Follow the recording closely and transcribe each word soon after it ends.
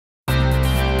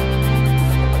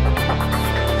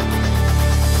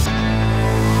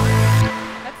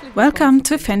Welcome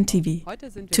to Fan TV.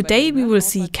 Today we will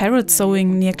see carrot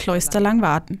sowing near Kloster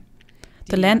Langwarden.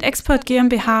 The Land Expert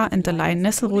GmbH and the Lion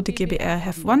Nesselrode GbR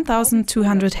have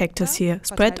 1,200 hectares here,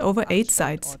 spread over 8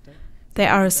 sites. They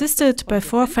are assisted by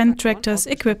 4 Fendt tractors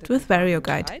equipped with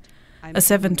VarioGuide, a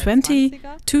 720,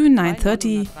 2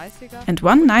 930 and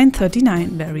 1 939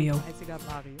 Vario.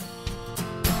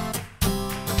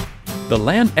 The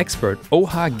Land Expert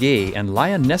OHG and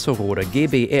Lion Nesselrode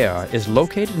GbR is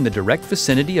located in the direct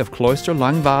vicinity of Kloster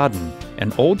Langwarden,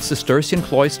 an old Cistercian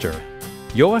cloister.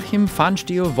 Joachim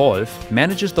Pfannstiel-Wolf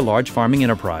manages the large farming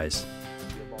enterprise.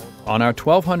 On our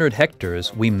 1,200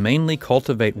 hectares, we mainly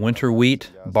cultivate winter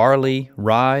wheat, barley,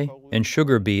 rye, and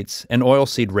sugar beets, and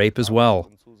oilseed rape as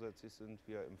well.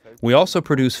 We also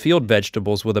produce field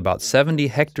vegetables with about 70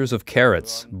 hectares of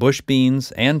carrots, bush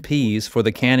beans, and peas for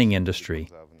the canning industry.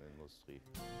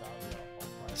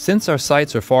 Since our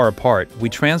sites are far apart, we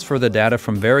transfer the data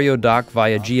from VarioDoc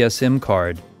via GSM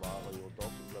card.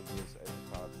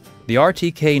 The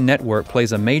RTK network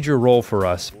plays a major role for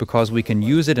us because we can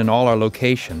use it in all our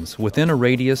locations within a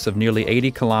radius of nearly 80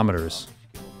 kilometers.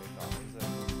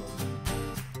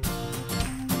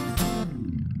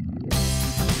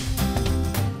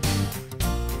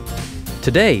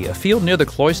 Today, a field near the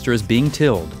cloister is being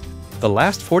tilled. The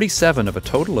last 47 of a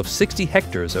total of 60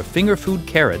 hectares of finger food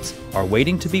carrots are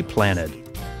waiting to be planted.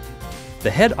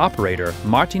 The head operator,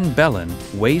 Bellen,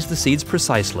 weighs the seeds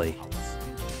precisely.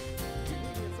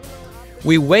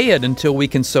 We weigh it until we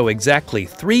can sow exactly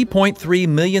 3.3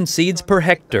 million seeds per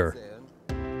hectare.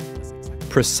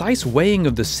 Precise weighing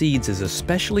of the seeds is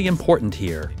especially important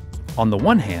here. On the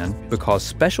one hand, because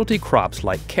specialty crops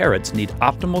like carrots need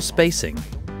optimal spacing,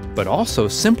 but also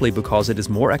simply because it is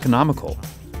more economical.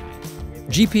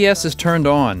 GPS is turned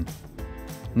on.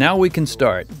 Now we can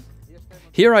start.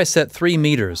 Here I set 3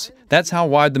 meters. That's how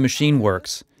wide the machine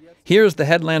works. Here's the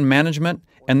headland management,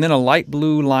 and then a light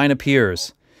blue line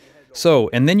appears.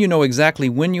 And then you know exactly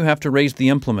when you have to raise the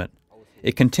implement.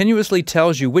 It continuously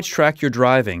tells you which track you're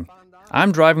driving.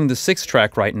 I'm driving the 6th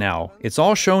track right now. It's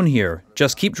all shown here.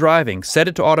 Just keep driving, set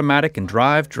it to automatic, and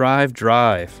drive, drive,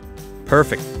 drive.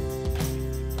 Perfect.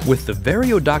 With the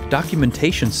VarioDoc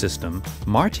documentation system,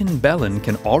 Bellen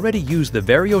can already use the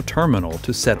Vario terminal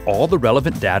to set all the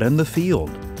relevant data in the field.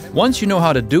 Once you know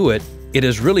how to do it, it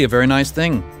is really a very nice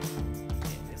thing.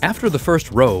 After the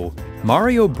first row,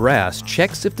 Mario Brass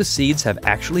checks if the seeds have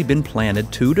actually been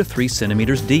planted 2 to 3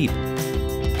 centimeters deep.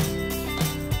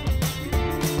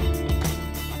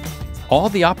 All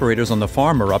the operators on the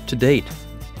farm are up to date.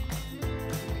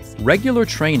 Regular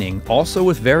training, also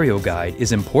with VarioGuide,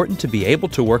 is important to be able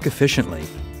to work efficiently.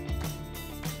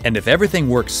 And if everything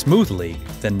works smoothly,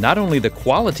 then not only the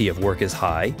quality of work is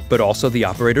high, but also the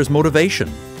operator's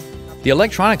motivation. The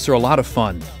electronics are a lot of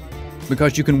fun,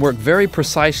 because you can work very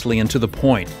precisely and to the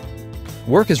point.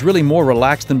 Work is really more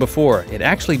relaxed than before. It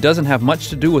actually doesn't have much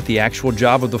to do with the actual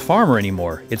job of the farmer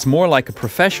anymore. It's more like a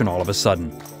profession all of a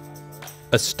sudden.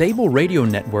 A stable radio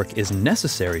network is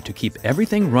necessary to keep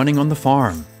everything running on the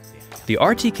farm. The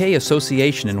RTK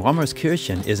Association in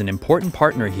Rommerskirchen is an important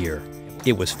partner here.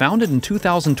 It was founded in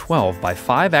 2012 by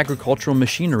 5 agricultural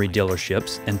machinery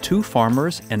dealerships and 2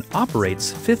 farmers and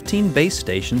operates 15 base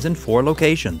stations in 4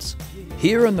 locations.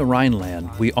 Here in the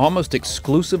Rhineland, we almost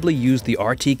exclusively use the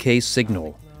RTK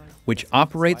signal, which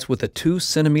operates with a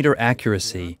 2-centimeter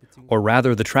accuracy, or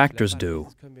rather the tractors do.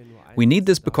 We need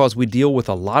this because we deal with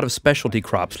a lot of specialty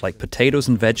crops like potatoes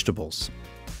and vegetables.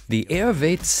 The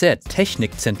RWZ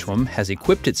Technikzentrum has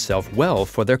equipped itself well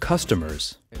for their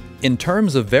customers. In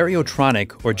terms of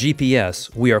Variotronic or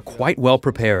GPS, we are quite well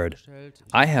prepared.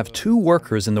 I have 2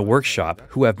 workers in the workshop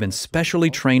who have been specially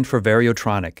trained for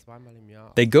Variotronic.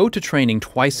 They go to training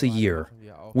twice a year.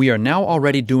 We are now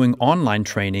already doing online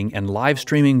training and live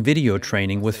streaming video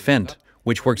training with Fendt,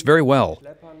 which works very well.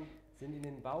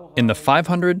 In the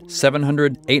 500,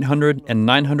 700, 800, and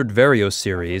 900 Vario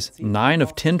series, 9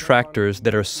 of 10 tractors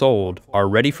that are sold are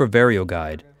ready for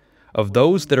VarioGuide. Of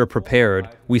those that are prepared,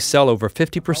 we sell over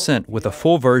 50% with a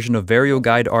full version of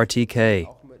VarioGuide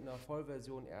RTK.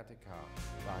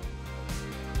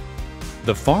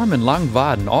 The farm in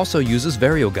Langwarden also uses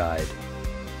VarioGuide.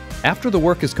 After the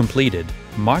work is completed,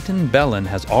 Bellen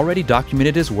has already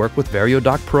documented his work with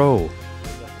VarioDoc Pro.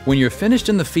 When you're finished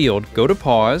in the field, go to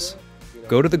pause,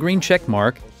 go to the green check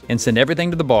mark, and send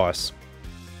everything to the boss.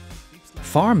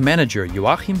 Farm manager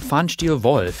Joachim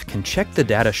Pfannstiel-Wolf can check the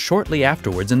data shortly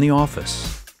afterwards in the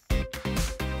office.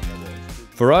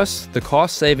 For us, the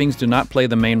cost savings do not play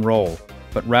the main role,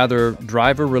 but rather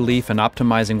driver relief and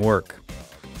optimizing work.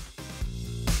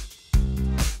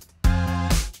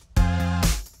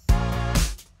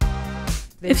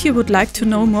 If you would like to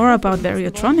know more about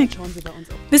Variotronic,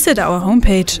 visit our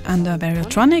homepage under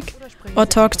Variotronic or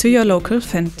talk to your local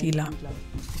Fendt dealer.